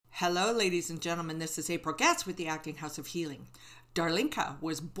Hello, ladies and gentlemen. This is April Getz with the Acting House of Healing. Darlinka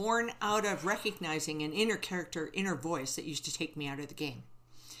was born out of recognizing an inner character, inner voice that used to take me out of the game.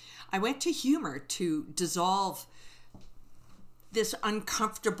 I went to humor to dissolve this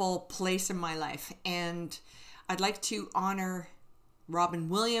uncomfortable place in my life, and I'd like to honor Robin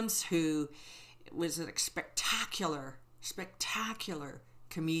Williams, who was a spectacular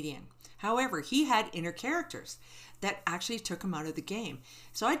comedian. However, he had inner characters that actually took him out of the game.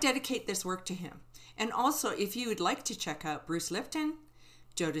 So I dedicate this work to him. And also, if you would like to check out Bruce Lipton,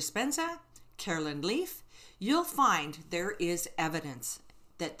 Joe Dispenza, Carolyn Leaf, you'll find there is evidence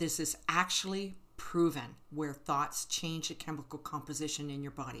that this is actually proven where thoughts change the chemical composition in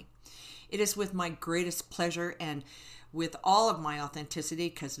your body. It is with my greatest pleasure and with all of my authenticity,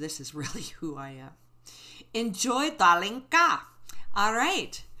 because this is really who I am. Enjoy, Darlinka. All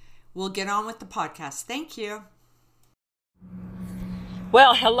right, we'll get on with the podcast. Thank you.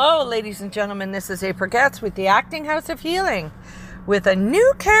 Well, hello, ladies and gentlemen. This is April Getz with the Acting House of Healing with a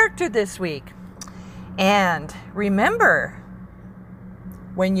new character this week. And remember,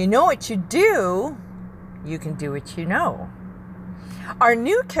 when you know what you do, you can do what you know. Our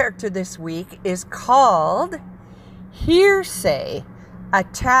new character this week is called Hearsay.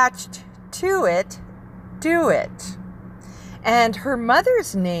 Attached to it, do it. And her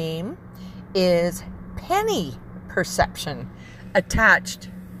mother's name is Penny Perception. Attached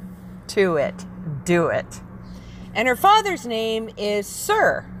to it, do it. And her father's name is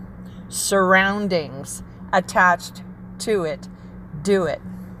Sir. Surroundings. Attached to it, do it.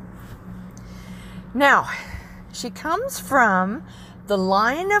 Now, she comes from the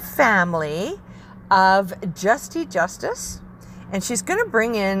line of family of Justy Justice, and she's going to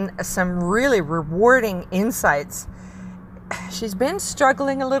bring in some really rewarding insights. She's been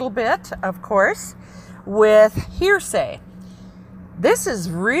struggling a little bit, of course, with hearsay. This is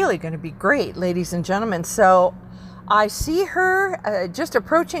really going to be great, ladies and gentlemen. So I see her just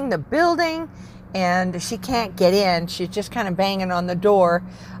approaching the building, and she can't get in. She's just kind of banging on the door.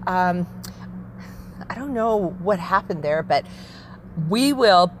 I don't know what happened there, but we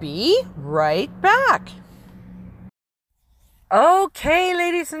will be right back. Okay,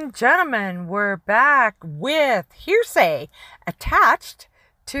 ladies and gentlemen, we're back with Hearsay. Attached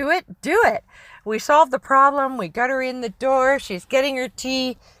to it, do it. We solved the problem. We got her in the door. She's getting her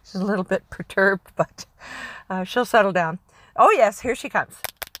tea. She's a little bit perturbed, but she'll settle down. Oh, yes, here she comes.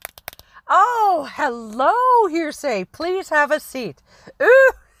 Oh, hello, Hearsay. Please have a seat.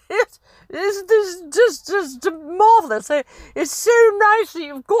 Ooh, it's just marvelous. It's so nice that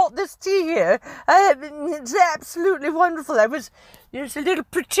you've got this tea here. It's absolutely wonderful. I was just a little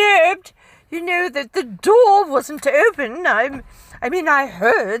perturbed, that the door wasn't open. I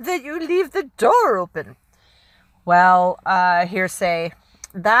heard that you leave the door open. Well, Hearsay,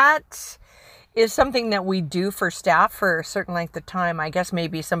 that is something that we do for staff for a certain length of time. I guess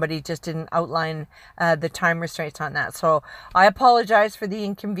maybe somebody just didn't outline the time restraints on that. So I apologize for the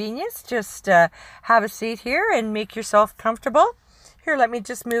inconvenience. Just have a seat here and make yourself comfortable. Here, let me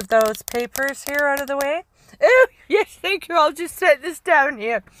just move those papers here out of the way. Oh, yes, thank you. I'll just set this down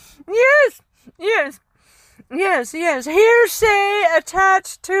here. Yes. Hearsay,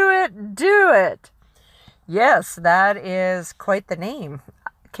 attached to it, do it. Yes, that is quite the name.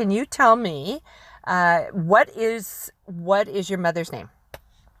 Can you tell me what is your mother's name?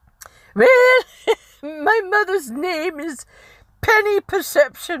 Well, my mother's name is Penny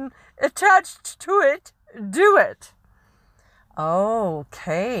Perception. Attached to it, do it.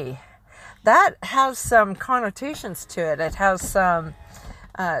 Okay. That has some connotations to it. It has some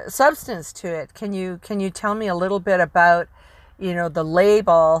substance to it. Can you tell me a little bit about, the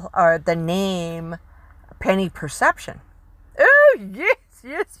label or the name Penny Perception? Oh, yes.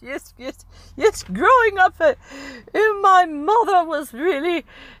 Growing up, my mother was really,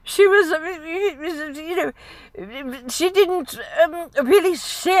 she didn't really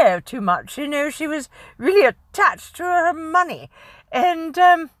share too much. She was really attached to her money, and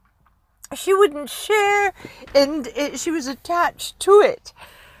she wouldn't share, and she was attached to it.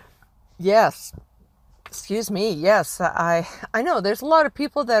 Yes. Excuse me. Yes, I know there's a lot of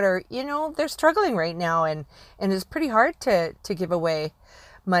people that are, they're struggling right now, and it's pretty hard to give away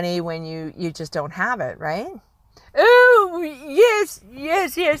money when you just don't have it, right? Oh, yes.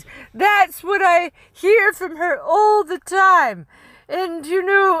 That's what I hear from her all the time. And,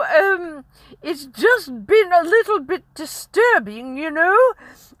 it's just been a little bit disturbing,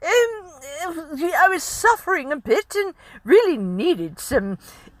 I was suffering a bit and really needed some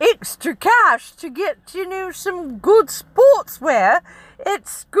extra cash to get, some good sportswear at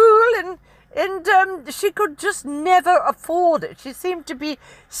school. And, And she could just never afford it. She seemed to be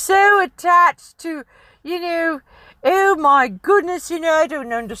so attached to, oh my goodness, I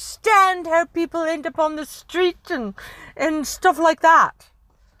don't understand how people end up on the street and stuff like that.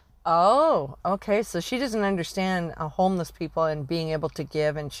 Oh, okay. So she doesn't understand homeless people and being able to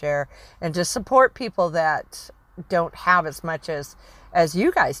give and share and to support people that don't have as much as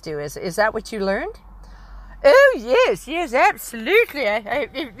you guys do. Is that what you learned? Oh, yes, absolutely. No,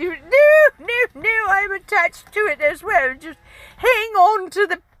 I'm attached to it as well. Just hang on to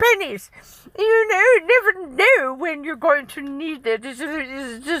the pennies. Never know when you're going to need it. It's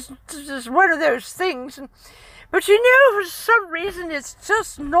just one of those things. But for some reason, it's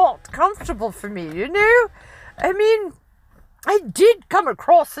just not comfortable for me, I mean, I did come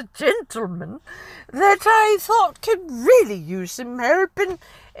across a gentleman that I thought could really use some help, and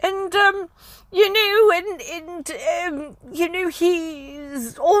he's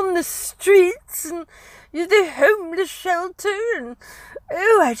on the streets and the homeless shelter, and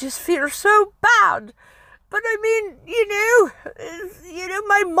I just feel so bad. But I mean,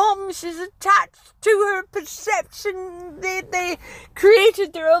 my mom, she's attached to her perception. They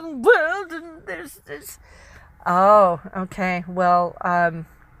created their own world, and there's this. Oh, okay. Well,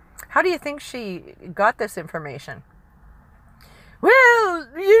 how do you think she got this information? Well,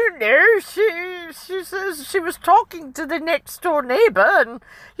 she says she was talking to the next door neighbor, and,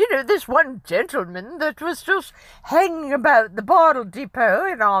 this one gentleman that was just hanging about the bottle depot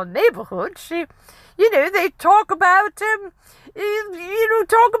in our neighborhood, they talk about, talk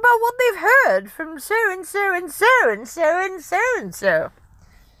about what they've heard from so-and-so and so-and-so and so-and-so.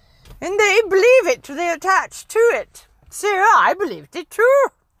 And they believe it, they're attached to it. So I believed it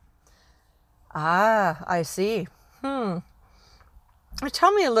too. Ah, I see. Tell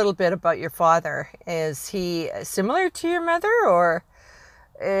me a little bit about your father. Is he similar to your mother, or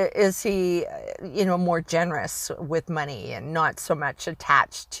is he, more generous with money and not so much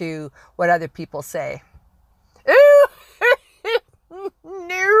attached to what other people say? Oh,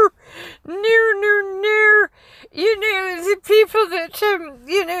 no. The people that,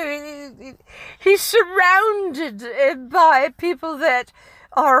 he's surrounded by people that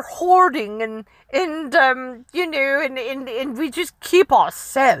are hoarding and we just keep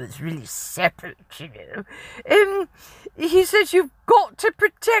ourselves really separate, He says you've got to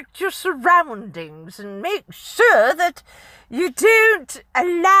protect your surroundings and make sure that you don't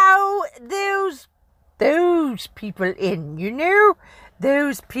allow those people in,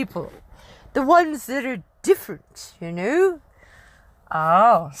 those people, the ones that are different,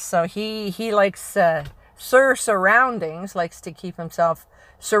 Oh, so he likes surroundings, likes to keep himself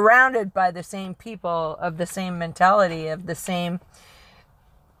surrounded by the same people of the same mentality, of the same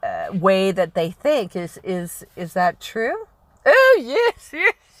way that they think. Is that true? Oh, yes.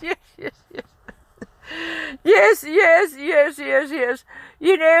 Yes.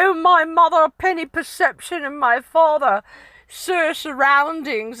 My mother, Penny Perception, and my father, Sir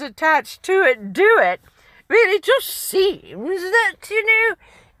Surroundings, attached to it, do it. Really just seems that,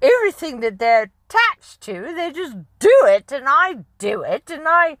 everything that they're attached to, they just do it, and I do it, and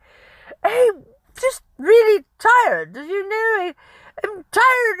I'm just really tired, I'm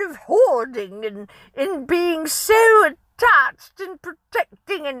tired of hoarding and being so attached and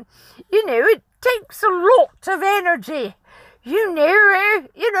protecting, and, it takes a lot of energy,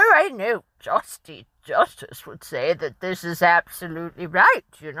 I know Justice would say that this is absolutely right,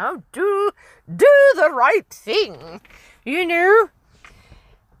 do the right thing,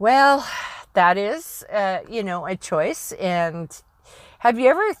 Well, that is, a choice. And have you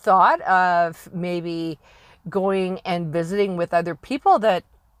ever thought of maybe going and visiting with other people that,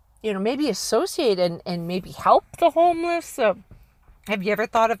 maybe associate and maybe help the homeless? So have you ever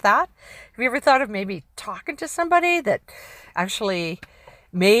thought of that? Have you ever thought of maybe talking to somebody that actually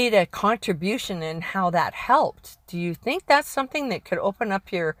made a contribution and how that helped? Do you think that's something that could open up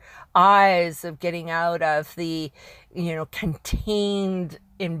your eyes of getting out of the, contained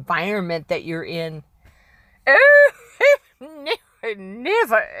environment that you're in? Oh, I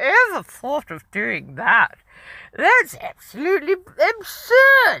never ever thought of doing that. That's absolutely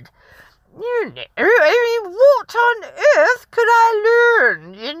absurd. What on earth could I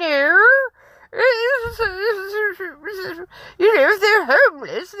learn, if they're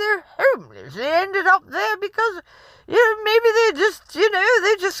homeless, they're homeless. They ended up there because, maybe they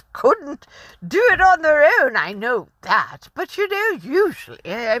just couldn't do it on their own. I know that. But, usually,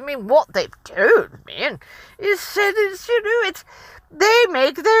 what they've told me is said is, it's, they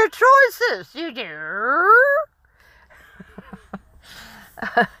make their choices,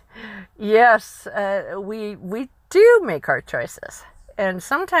 Yes, we do make our choices. And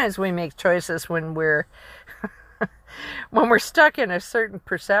sometimes we make choices when we're when we're stuck in a certain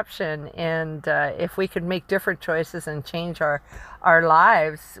perception, and if we could make different choices and change our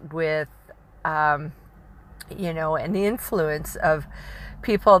lives with you know, and the influence of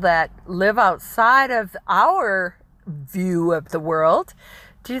people that live outside of our view of the world,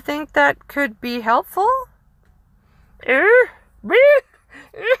 do you think that could be helpful?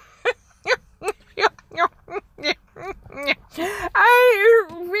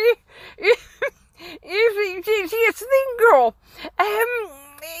 Yes, thing girl.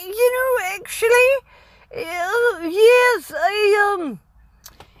 You know, actually, yes,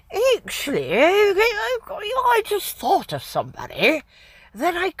 I just thought of somebody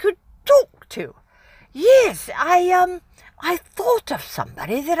that I could talk to. Yes, I thought of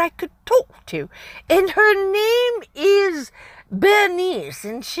somebody that I could talk to, and her name is Bernice,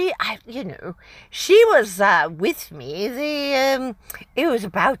 and she was with me. It was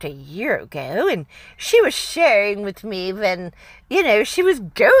about a year ago, and she was sharing with me when, you know, she was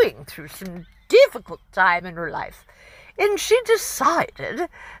going through some difficult time in her life, and she decided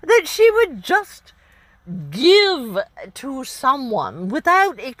that she would just give to someone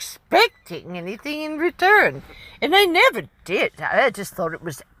without expecting anything in return. And I never did. I just thought it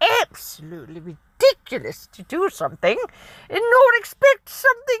was absolutely ridiculous to do something and not expect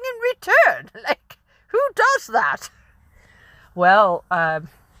something in return. Like, who does that? Well,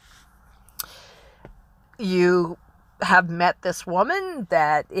 you have met this woman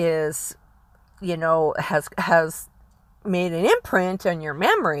that is, you know, has made an imprint on your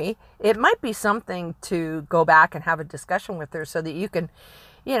memory. It might be something to go back and have a discussion with her so that you can,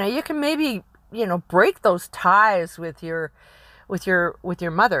 you know, you can maybe, you know, break those ties with your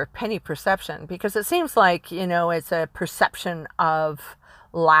mother, Penny perception, because it seems like, you know, it's a perception of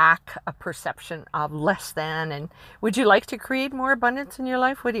lack, a perception of less than. And would you like to create more abundance in your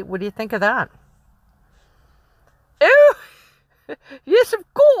life? What do you think of that? Oh, yes, of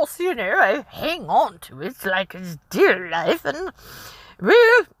course, you know, I hang on to it like it's dear life, and,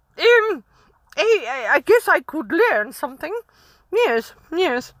 well, I guess I could learn something. Yes, you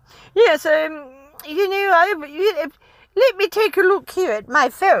know, let me take a look here at my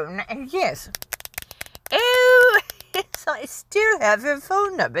phone, and yes. Oh, yes, I still have her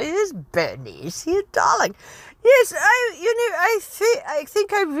phone number. It's Bernice, you darling. Yes, I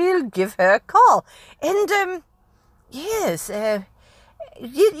think I will give her a call, and, yes, you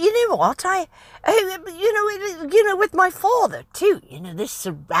know what, you know, with my father too, you know, the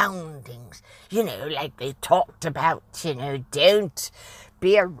surroundings, you know, like they talked about, you know, don't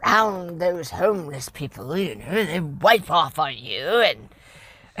be around those homeless people, you know, they wipe off on you, and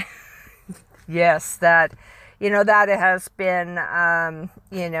yes, that, you know, that has been,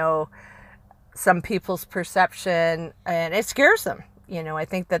 you know, some people's perception, and it scares them. You know, I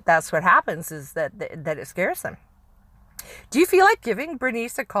think that that's what happens, is that it scares them. Do you feel like giving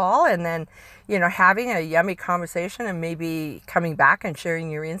Bernice a call and then, you know, having a yummy conversation and maybe coming back and sharing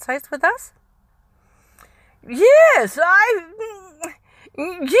your insights with us? Yes,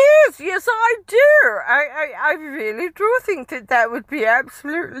 yes, I do. I really do think that would be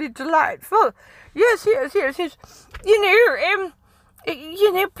absolutely delightful. Yes. You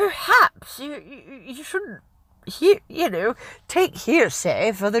know, perhaps you shouldn't, you know, take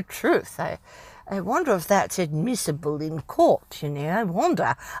hearsay for the truth. I wonder if that's admissible in court, you know. I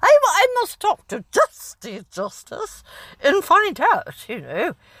wonder. I must talk to Justice and find out, you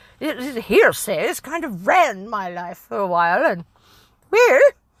know. Hearsay has kind of ran my life for a while, and, well,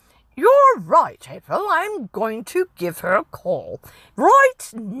 you're right, April. I'm going to give her a call.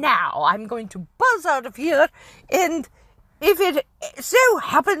 Right now, I'm going to buzz out of here, and if it so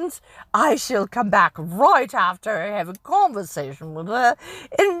happens, I shall come back right after I have a conversation with her,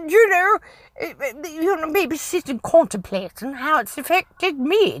 and, you know, maybe sit and contemplate on how it's affected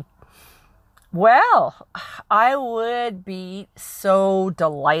me. Well, I would be so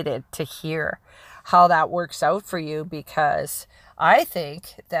delighted to hear how that works out for you, because I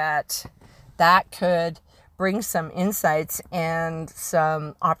think that could bring some insights and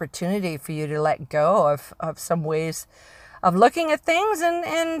some opportunity for you to let go of some ways of looking at things,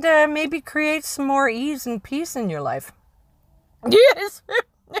 and maybe create some more ease and peace in your life. Yes.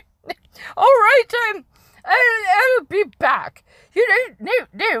 All right. I'll be back. You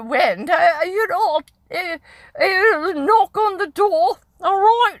don't know when. You know, knock on the door. All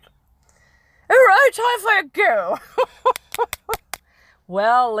right. Off I go.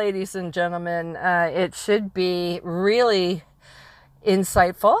 Well, ladies and gentlemen, it should be really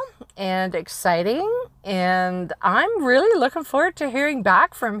insightful and exciting, and I'm really looking forward to hearing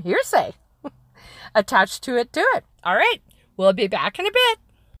back from Hearsay. Attached to it, do it. All right. We'll be back in a bit.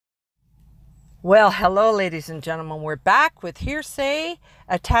 Well, hello, ladies and gentlemen. We're back with Hearsay,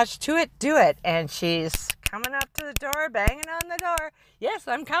 Attached to It, Do It. And she's coming up to the door, banging on the door. Yes,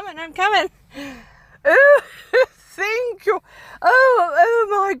 I'm coming. Oh, thank you. Oh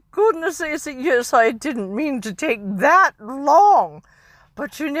my goodness. Yes, I didn't mean to take that long.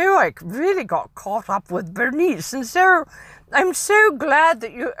 But you know, I really got caught up with Bernice. And so I'm so glad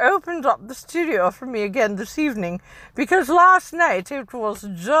that you opened up the studio for me again this evening. Because last night it was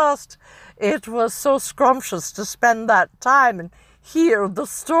so scrumptious to spend that time and hear the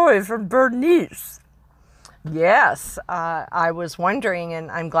story from Bernice. Yes, I was wondering, and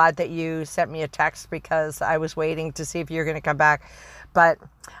I'm glad that you sent me a text because I was waiting to see if you're going to come back. But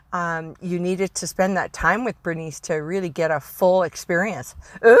you needed to spend that time with Bernice to really get a full experience.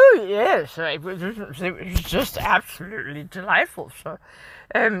 Oh, yes, it was just absolutely delightful. So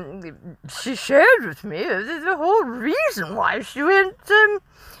she shared with me the whole reason why she went to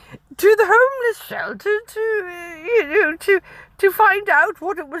the homeless shelter to find out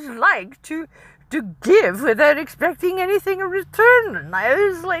what it was like to give without expecting anything in return. And I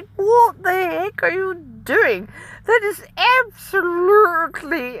was like, what the heck are you doing? That is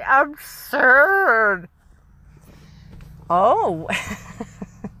absolutely absurd. Oh,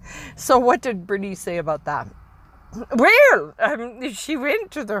 so what did Bernice say about that? Well, she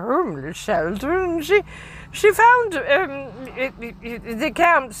went to the homeless shelter and she found the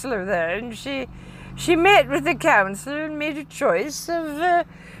counsellor there, and she met with the counsellor and made a choice of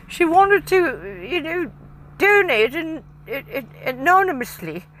she wanted to, donate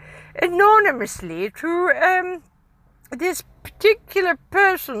anonymously to this particular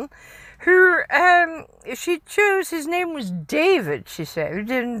person who she chose. His name was David, she said,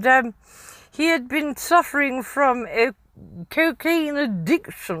 and he had been suffering from a cocaine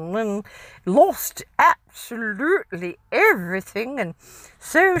addiction and lost absolutely everything, and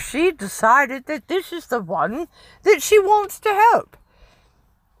so she decided that this is the one that she wants to help.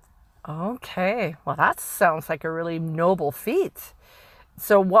 Okay, well, that sounds like a really noble feat.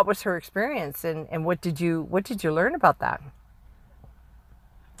 So what was her experience, and what did you learn about that?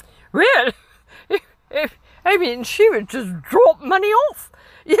 Well, I mean, she would just drop money off,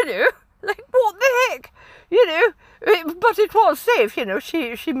 like what the heck, but it was safe,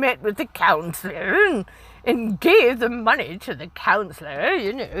 she met with the counsellor and gave the money to the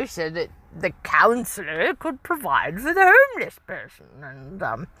counsellor, so that the counsellor could provide for the homeless person. And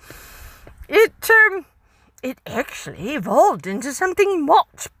it actually evolved into something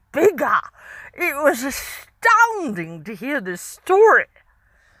much bigger. It was astounding to hear this story.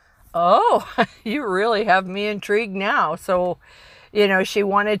 Oh, you really have me intrigued now. So, she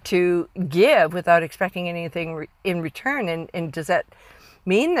wanted to give without expecting anything in return. And does that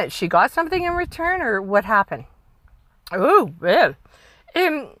mean that she got something in return, or what happened? Oh, well,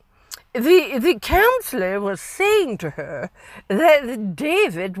 the counsellor was saying to her that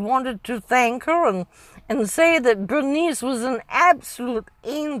David wanted to thank her and say that Bernice was an absolute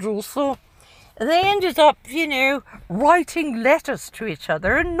angel. So they ended up, writing letters to each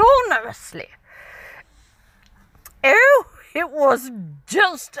other anonymously. Oh, it was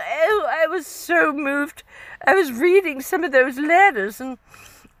just, I was so moved. I was reading some of those letters, and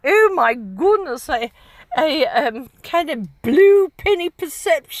oh my goodness, I kind of blew penny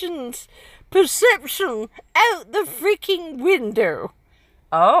perception out the freaking window.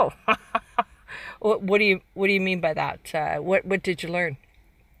 Oh, what do you mean by that? What did you learn?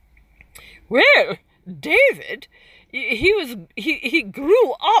 Well, David, he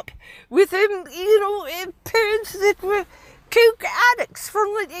grew up with parents that were coke addicts.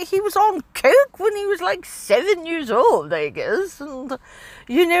 He was on coke when he was like 7 years old, I guess, and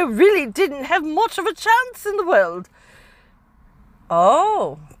really didn't have much of a chance in the world.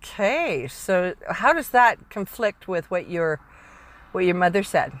 Oh, okay. So how does that conflict with what your mother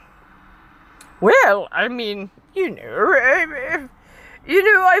said? Well, I mean,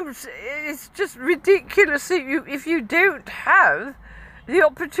 it's just ridiculous that if you don't have the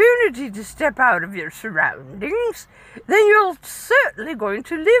opportunity to step out of your surroundings, then you're certainly going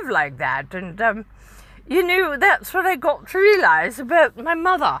to live like that. And that's what I got to realize about my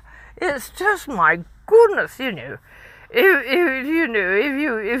mother. It's just, my goodness, if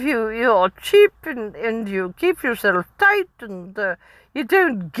you're cheap and you keep yourself tight and you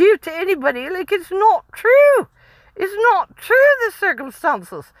don't give to anybody, like, it's not true. It's not true, the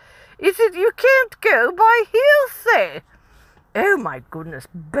circumstances. You can't go by hearsay. Oh my goodness,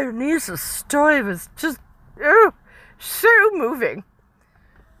 Bernice's story was just, so moving.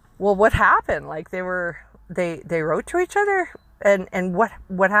 Well, what happened? Like, they wrote to each other, and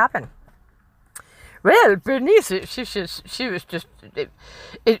what happened? Well, Bernice, she was just,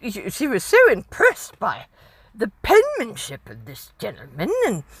 she was so impressed by the penmanship of this gentleman,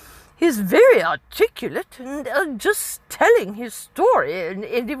 and he's very articulate and just telling his story, and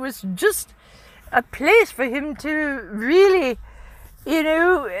it was just a place for him to really,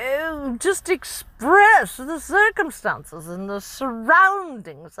 just express the circumstances and the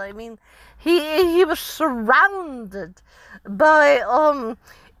surroundings. I mean, he was surrounded by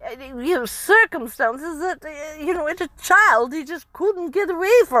circumstances that as a child he just couldn't get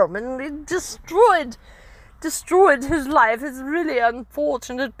away from, and it destroyed his life. It's really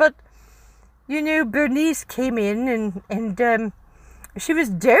unfortunate, but Bernice came in and she was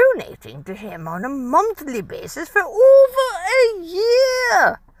donating to him on a monthly basis for over a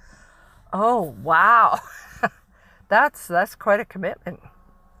year. Oh, wow. That's quite a commitment.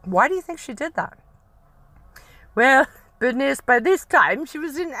 Why do you think she did that? Well, Bernice, by this time, she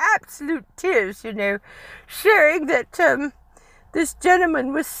was in absolute tears, sharing that this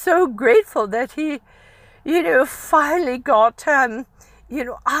gentleman was so grateful that he, finally got, on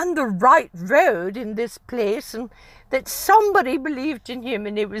the right road in this place, and that somebody believed in him,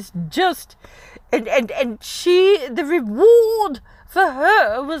 and it was just, and the reward for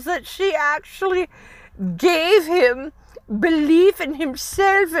her was that she actually gave him belief in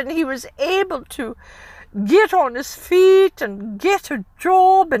himself, and he was able to get on his feet and get a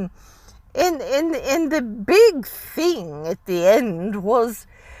job, and the big thing at the end was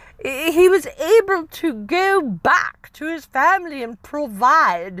he was able to go back to his family and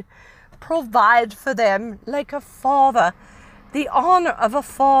provide for them like a father. The honor of a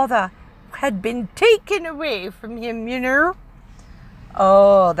father had been taken away from him,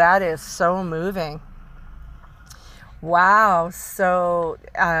 Oh, that is so moving. Wow. So,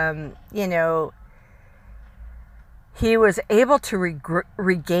 he was able to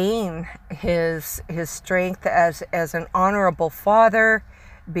regain his strength as an honorable father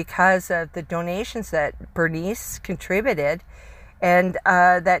because of the donations that Bernice contributed, and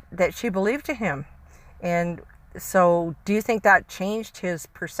that she believed in him. And so, do you think that changed his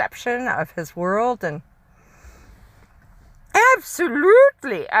perception of his world? And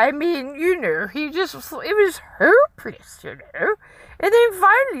absolutely. I mean, it was hopeless, And then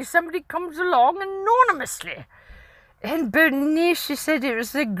finally somebody comes along anonymously. And Bernice, she said it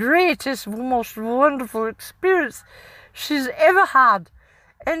was the greatest, most wonderful experience she's ever had.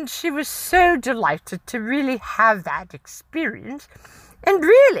 And she was so delighted to really have that experience and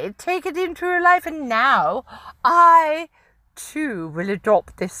really take it into her life. And now I, too, will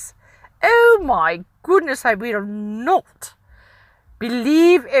adopt this. Oh, my goodness, I will not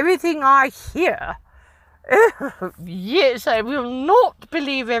believe everything I hear. Oh, yes, I will not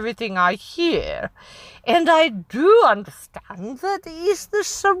believe everything I hear. And I do understand that it's the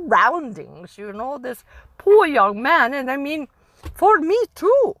surroundings, this poor young man. And I mean, for me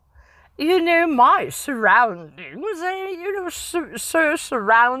too, my surroundings,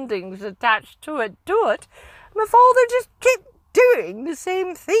 surroundings attached to it. My father just kept doing the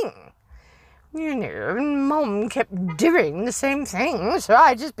same thing. And Mum kept doing the same thing, so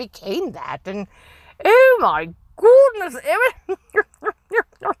I just became that. And oh my goodness,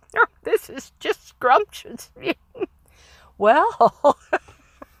 this is just scrumptious. Well,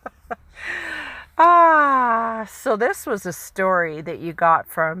 so this was a story that you got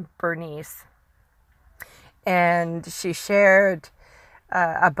from Bernice, and she shared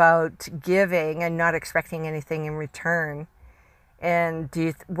about giving and not expecting anything in return. And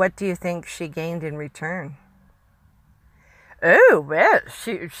what do you think she gained in return? Oh, well,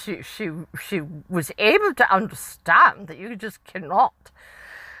 she was able to understand that you just cannot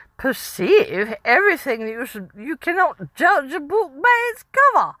perceive everything. You cannot judge a book by its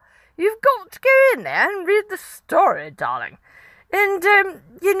cover. You've got to go in there and read the story, darling. And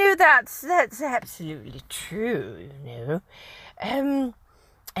that's absolutely true. And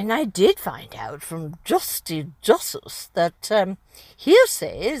I did find out from Justy Justice that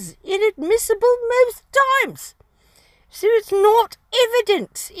hearsay is inadmissible most times. So it's not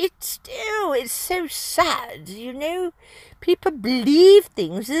evidence. It's so sad, People believe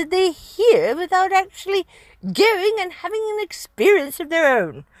things that they hear without actually going and having an experience of their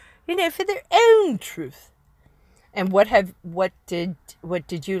own, for their own truth. And what did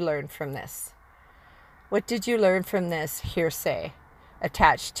you learn from this? What did you learn from this hearsay?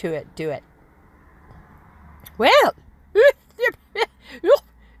 Attached to it, do it. Well,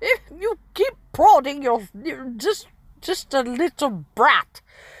 you keep prodding, you're just a little brat.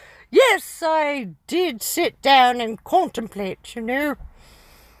 Yes, I did sit down and contemplate, It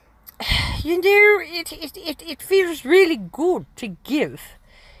feels really good to give.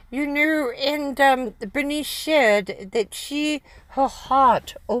 And Bernice shared that her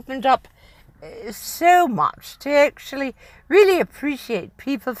heart opened up so much to actually really appreciate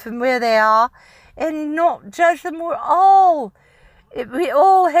people from where they are and not judge them. We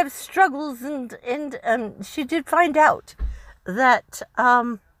all have struggles, and she did find out that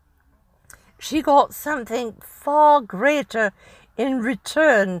she got something far greater in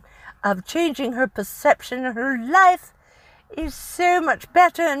return of changing her perception. Her life is so much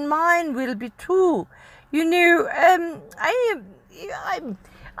better, and mine will be too.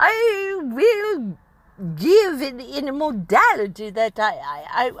 I will give in a modality that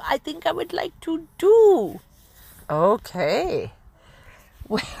I think I would like to do. Okay.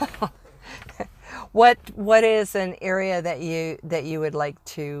 Well, what is an area that you would like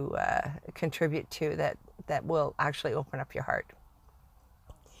to contribute to that will actually open up your heart?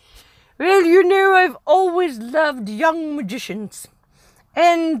 Well, I've always loved young magicians,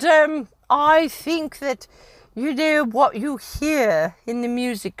 and I think that what you hear in the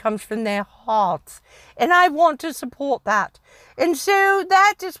music comes from their hearts, and I want to support that. And so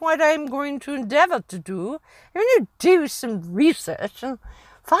that is what I'm going to endeavor to do. I'm going to do some research and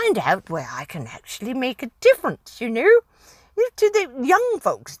find out where I can actually make a difference, to the young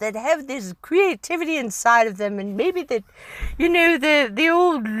folks that have this creativity inside of them, and maybe that, the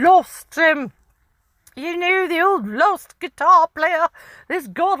old lost, the old lost guitar player that's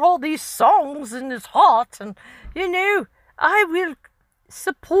got all these songs in his heart. And, I will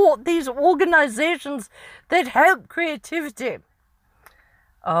support these organizations that help creativity.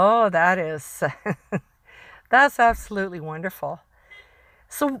 Oh, that's absolutely wonderful.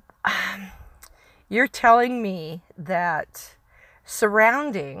 So, you're telling me that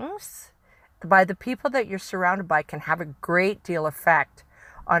surroundings, by the people that you're surrounded by, can have a great deal of effect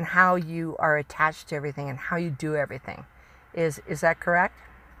on how you are attached to everything and how you do everything. Is that correct?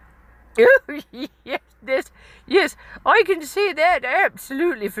 Yes, I can say that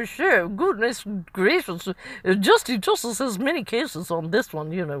absolutely for sure. Goodness gracious, Justice has many cases on this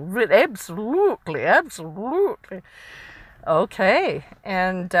one, absolutely. Okay,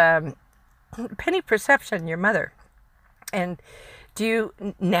 and Penny Perception, your mother, and do you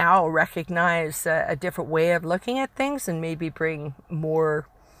now recognize a different way of looking at things and maybe bring more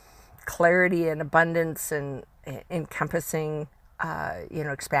clarity and abundance and encompassing,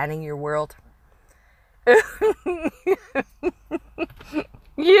 expanding your world?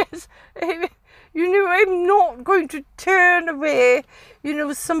 Yes, I'm not going to turn away,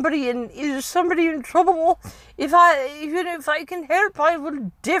 somebody in trouble. If I can help, I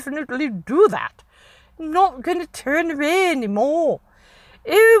will definitely do that. I'm not going to turn away anymore.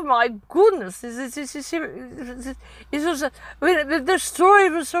 Oh my goodness! The story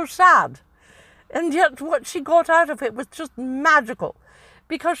was so sad, and yet what she got out of it was just magical,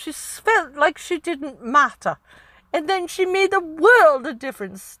 because she felt like she didn't matter, and then she made a world of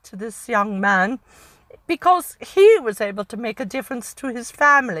difference to this young man, because he was able to make a difference to his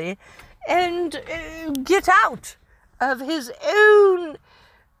family, and get out of his own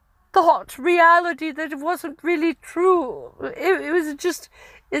thought reality that it wasn't really true.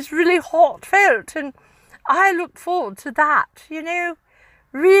 It's really heartfelt, and I look forward to that,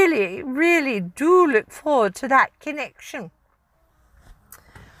 really, really do look forward to that connection.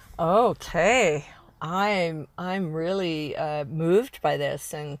 Okay, I'm really moved by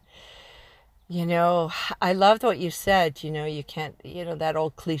this, and I loved what you said. You can't, that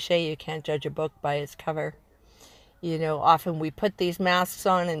old cliche, you can't judge a book by its cover. Often we put these masks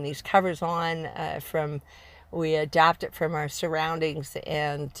on and these covers on we adapt it from our surroundings,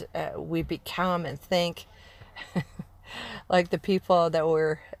 and we become and think like the people that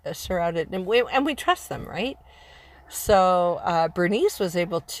we're surrounded, and we trust them, right? So Bernice was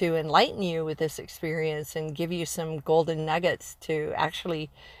able to enlighten you with this experience and give you some golden nuggets to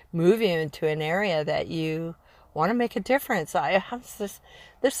actually move you into an area that you want to make a difference. This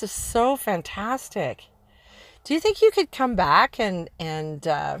is so fantastic. Do you think you could come back and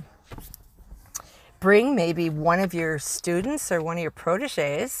bring maybe one of your students or one of your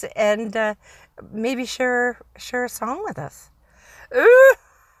proteges and maybe share a song with us?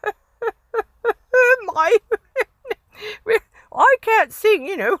 I can't sing,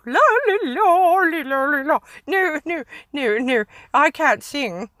 la la la la la la. No, I can't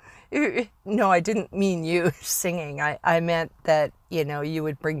sing. No, I didn't mean you singing. I meant that, you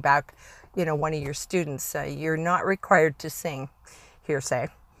would bring back, one of your students. You're not required to sing, hearsay.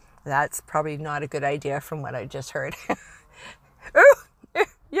 That's probably not a good idea from what I just heard. Oh,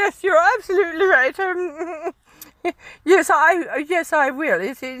 yes, you're absolutely right. Yes, I will.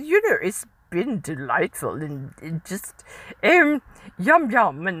 It's been delightful, and just Yum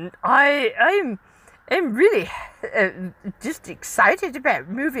yum, and I'm really just excited about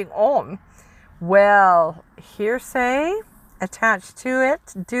moving on. Well, hearsay, attached to it,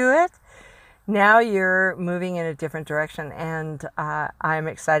 do it. Now you're moving in a different direction, and I'm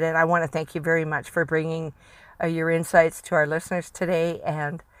excited. I want to thank you very much for bringing your insights to our listeners today,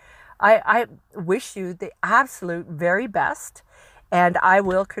 and I wish you the absolute very best, and I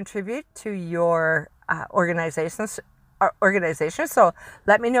will contribute to your organization. So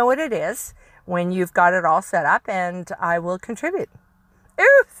let me know what it is when you've got it all set up, and I will contribute.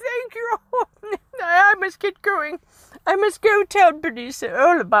 Oh, thank you. I must get going. I must go tell Bernice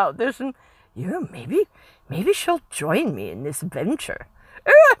all about this, and maybe she'll join me in this venture.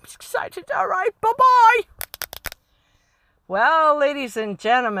 Oh, I'm excited. All right, bye-bye. Well, ladies and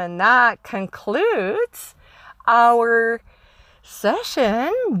gentlemen, that concludes our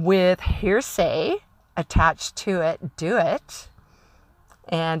session with hearsay, attached to it, do it.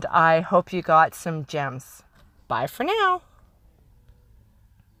 And I hope you got some gems. Bye for now.